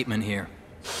a statement here.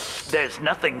 There's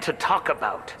nothing to talk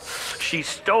about. She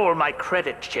stole my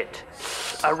credit chit.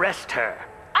 Arrest her.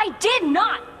 I did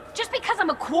not! Just because I'm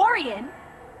a Quarian!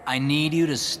 I need you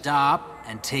to stop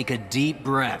and take a deep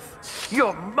breath.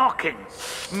 You're mocking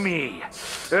me,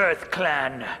 Earth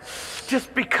Clan.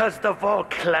 Just because the Vol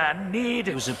Clan need...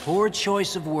 It was a poor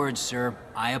choice of words, sir.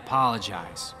 I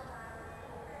apologize.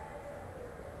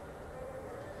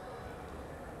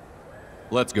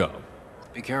 Let's go.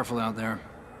 Be careful out there.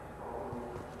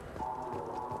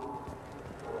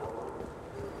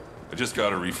 I just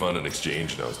got a refund and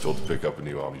exchange, and I was told to pick up a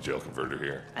new Omni-Jail converter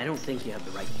here. I don't think you have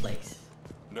the right place.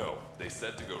 No, they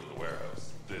said to go to the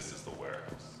warehouse. This is the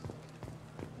warehouse.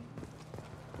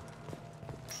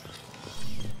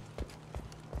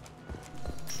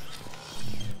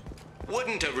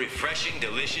 Wouldn't a refreshing,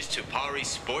 delicious Tupari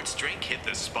sports drink hit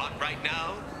the spot right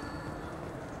now?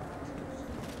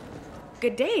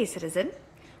 Good day, citizen.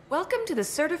 Welcome to the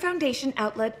Serta Foundation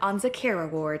outlet on Zakera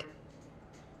Ward.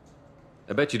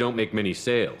 I bet you don't make many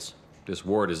sales. This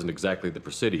ward isn't exactly the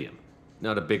Presidium.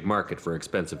 Not a big market for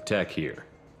expensive tech here.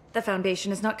 The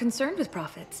Foundation is not concerned with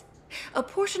profits. A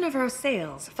portion of our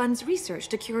sales funds research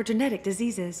to cure genetic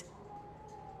diseases.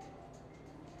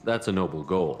 That's a noble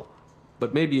goal.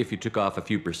 But maybe if you took off a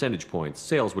few percentage points,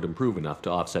 sales would improve enough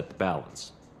to offset the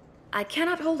balance. I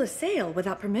cannot hold a sale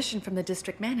without permission from the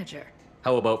district manager.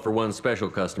 How about for one special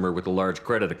customer with a large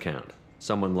credit account?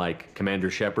 Someone like Commander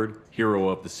Shepard, hero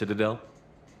of the Citadel?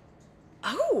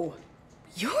 Oh,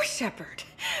 you're Shepard.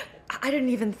 I didn't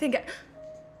even think...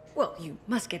 Well, you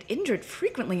must get injured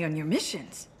frequently on your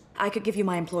missions. I could give you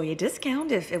my employee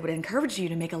discount if it would encourage you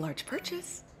to make a large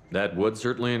purchase. That would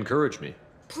certainly encourage me.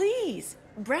 Please,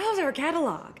 browse our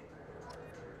catalog.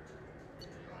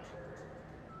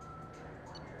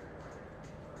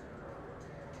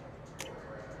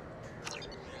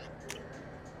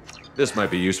 This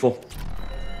might be useful.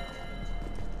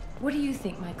 What do you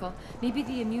think, Michael? Maybe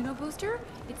the immunobooster?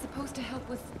 It's supposed to help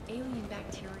with alien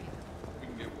bacteria. You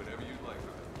can get whatever you'd like from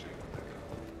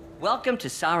it. Welcome to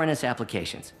Saranus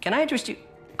Applications. Can I interest you?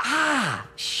 Ah,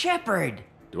 Shepard!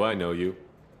 Do I know you?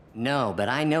 No, but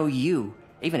I know you.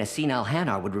 Even a senile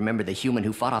Hanar would remember the human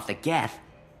who fought off the Geth.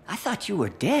 I thought you were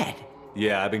dead.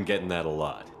 Yeah, I've been getting that a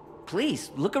lot. Please,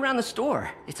 look around the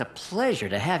store. It's a pleasure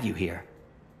to have you here.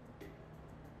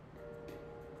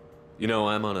 You know,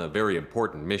 I'm on a very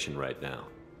important mission right now.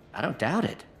 I don't doubt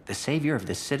it. The savior of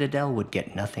the Citadel would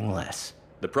get nothing less.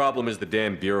 The problem is the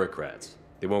damn bureaucrats.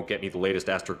 They won't get me the latest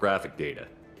astrographic data.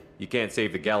 You can't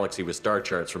save the galaxy with star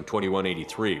charts from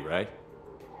 2183, right?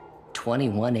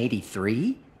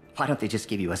 2183? Why don't they just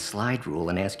give you a slide rule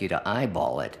and ask you to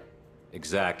eyeball it?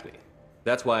 Exactly.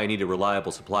 That's why I need a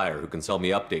reliable supplier who can sell me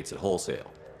updates at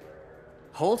wholesale.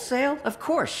 Wholesale? Of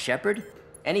course, Shepard.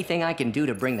 Anything I can do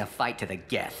to bring the fight to the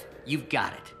Geth. You've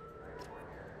got it.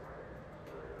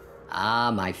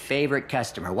 Ah, my favorite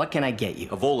customer. What can I get you?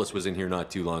 Avolis was in here not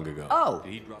too long ago. Oh,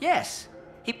 yes.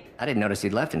 I didn't notice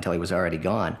he'd left until he was already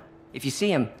gone. If you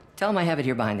see him, tell him I have it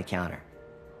here behind the counter.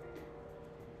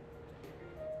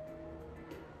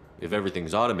 If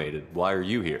everything's automated, why are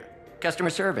you here? Customer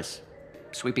service.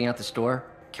 Sweeping out the store,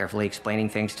 carefully explaining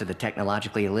things to the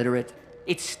technologically illiterate.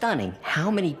 It's stunning how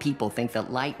many people think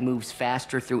that light moves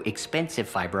faster through expensive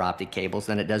fiber optic cables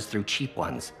than it does through cheap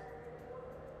ones.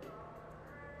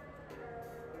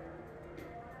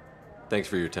 Thanks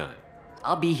for your time.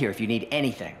 I'll be here if you need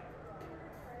anything.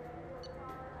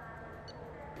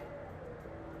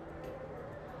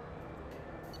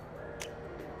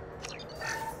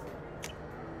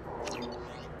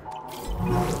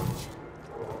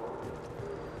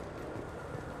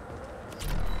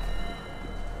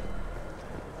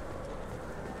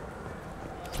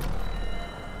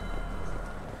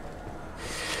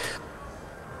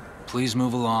 Please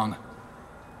move along.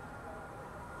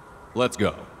 Let's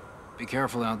go. Be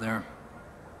careful out there.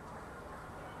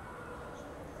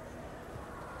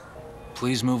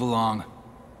 Please move along.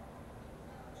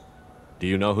 Do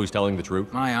you know who's telling the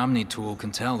truth? My Omni tool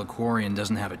can tell the Quarian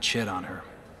doesn't have a chit on her,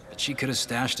 but she could have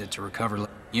stashed it to recover.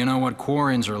 You know what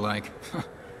Quarians are like,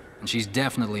 and she's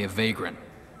definitely a vagrant.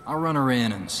 I'll run her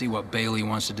in and see what Bailey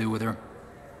wants to do with her.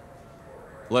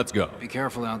 Let's go. Be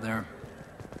careful out there.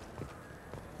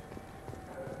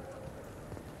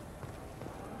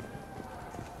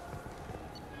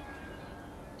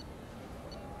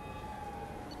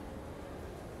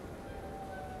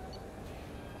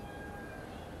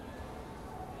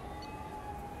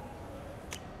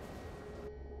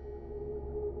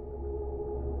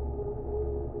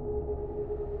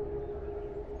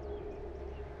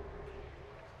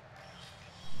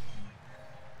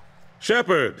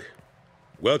 Shepard!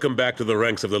 Welcome back to the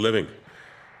ranks of the living.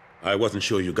 I wasn't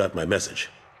sure you got my message.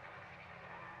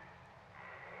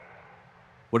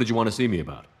 What did you want to see me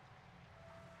about?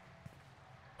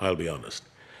 I'll be honest.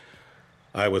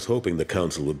 I was hoping the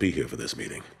Council would be here for this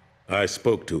meeting. I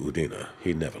spoke to Udina.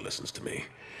 He never listens to me.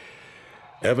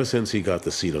 Ever since he got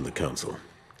the seat on the Council,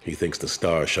 he thinks the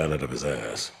stars shine out of his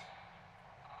ass.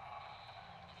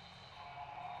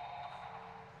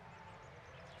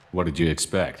 What did you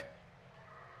expect?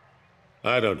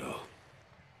 I don't know.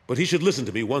 But he should listen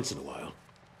to me once in a while.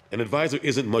 An advisor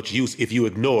isn't much use if you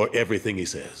ignore everything he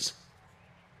says.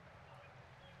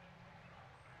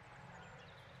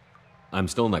 I'm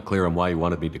still not clear on why you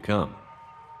wanted me to come.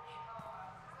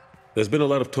 There's been a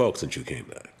lot of talk since you came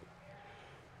back.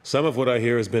 Some of what I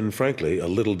hear has been, frankly, a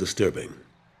little disturbing.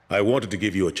 I wanted to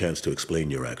give you a chance to explain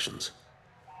your actions.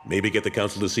 Maybe get the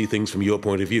Council to see things from your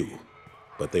point of view.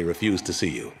 But they refused to see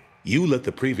you. You let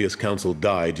the previous Council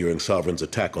die during Sovereign's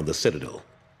attack on the Citadel.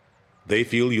 They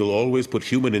feel you'll always put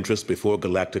human interests before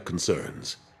galactic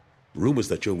concerns. Rumors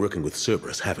that you're working with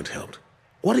Cerberus haven't helped.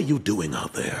 What are you doing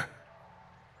out there?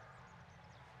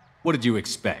 What did you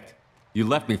expect? You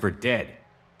left me for dead.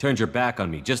 Turned your back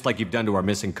on me, just like you've done to our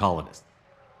missing colonists.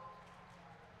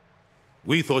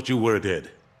 We thought you were dead.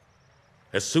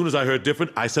 As soon as I heard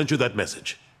different, I sent you that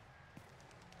message.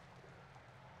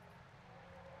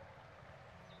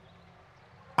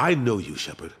 I know you,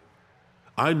 Shepard.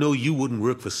 I know you wouldn't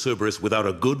work for Cerberus without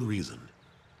a good reason.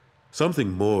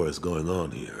 Something more is going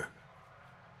on here.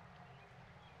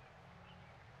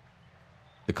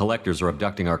 The Collectors are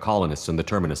abducting our colonists in the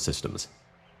Terminus systems.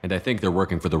 And I think they're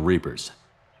working for the Reapers.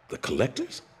 The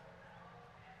Collectors?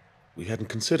 We hadn't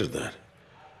considered that.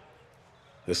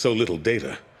 There's so little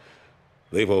data.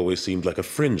 They've always seemed like a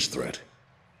fringe threat.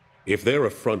 If they're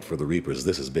a front for the Reapers,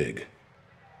 this is big.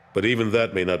 But even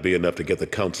that may not be enough to get the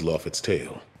Council off its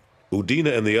tail.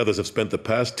 Udina and the others have spent the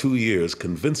past 2 years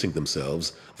convincing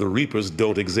themselves the Reapers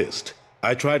don't exist.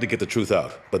 I tried to get the truth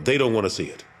out, but they don't want to see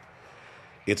it.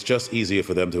 It's just easier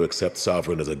for them to accept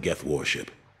Sovereign as a Geth warship.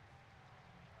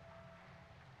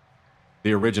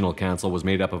 The original Council was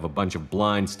made up of a bunch of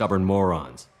blind, stubborn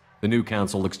morons. The new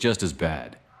Council looks just as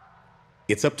bad.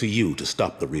 It's up to you to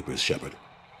stop the Reapers, Shepard.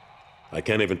 I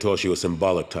can't even toss you a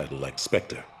symbolic title like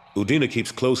Spectre. Udina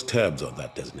keeps close tabs on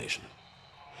that designation.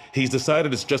 He's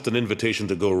decided it's just an invitation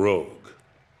to go rogue.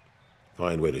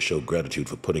 Fine way to show gratitude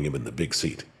for putting him in the big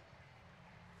seat.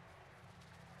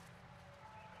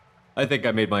 I think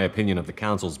I made my opinion of the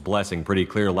Council's blessing pretty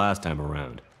clear last time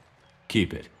around.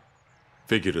 Keep it.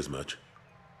 Figured as much.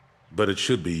 But it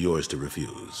should be yours to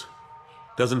refuse.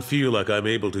 Doesn't feel like I'm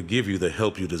able to give you the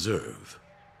help you deserve.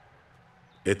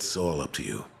 It's all up to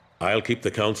you. I'll keep the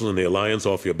Council and the Alliance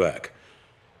off your back.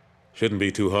 Shouldn't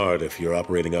be too hard if you're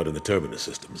operating out in the Terminus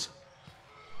systems.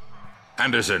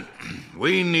 Anderson,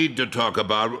 we need to talk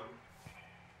about...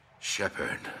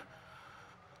 Shepard.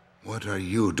 What are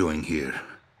you doing here?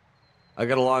 I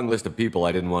got a long list of people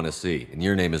I didn't want to see, and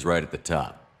your name is right at the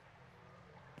top.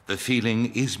 The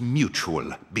feeling is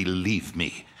mutual, believe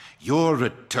me. Your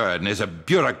return is a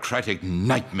bureaucratic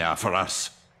nightmare for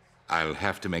us. I'll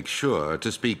have to make sure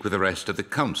to speak with the rest of the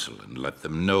Council and let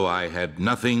them know I had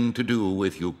nothing to do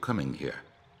with you coming here.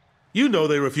 You know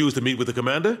they refused to meet with the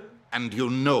Commander? And you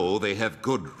know they have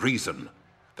good reason.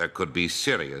 There could be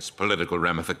serious political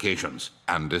ramifications.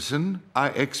 Anderson, I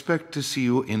expect to see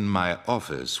you in my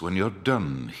office when you're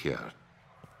done here.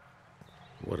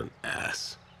 What an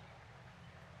ass.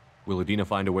 Will Udina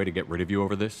find a way to get rid of you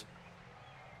over this?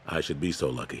 I should be so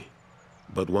lucky.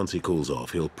 But once he cools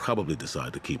off, he'll probably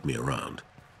decide to keep me around.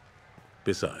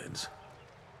 Besides,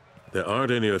 there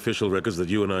aren't any official records that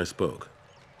you and I spoke.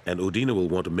 And Udina will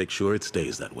want to make sure it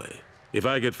stays that way. If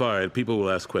I get fired, people will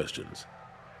ask questions.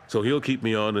 So he'll keep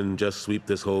me on and just sweep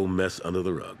this whole mess under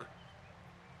the rug.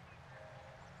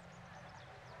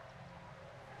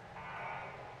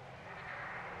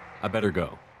 I better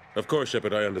go. Of course,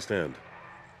 Shepard, I understand.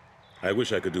 I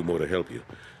wish I could do more to help you.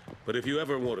 But if you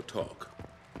ever want to talk,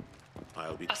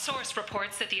 I'll be... A source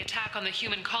reports that the attack on the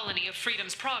human colony of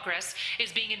Freedom's Progress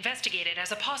is being investigated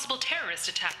as a possible terrorist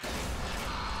attack.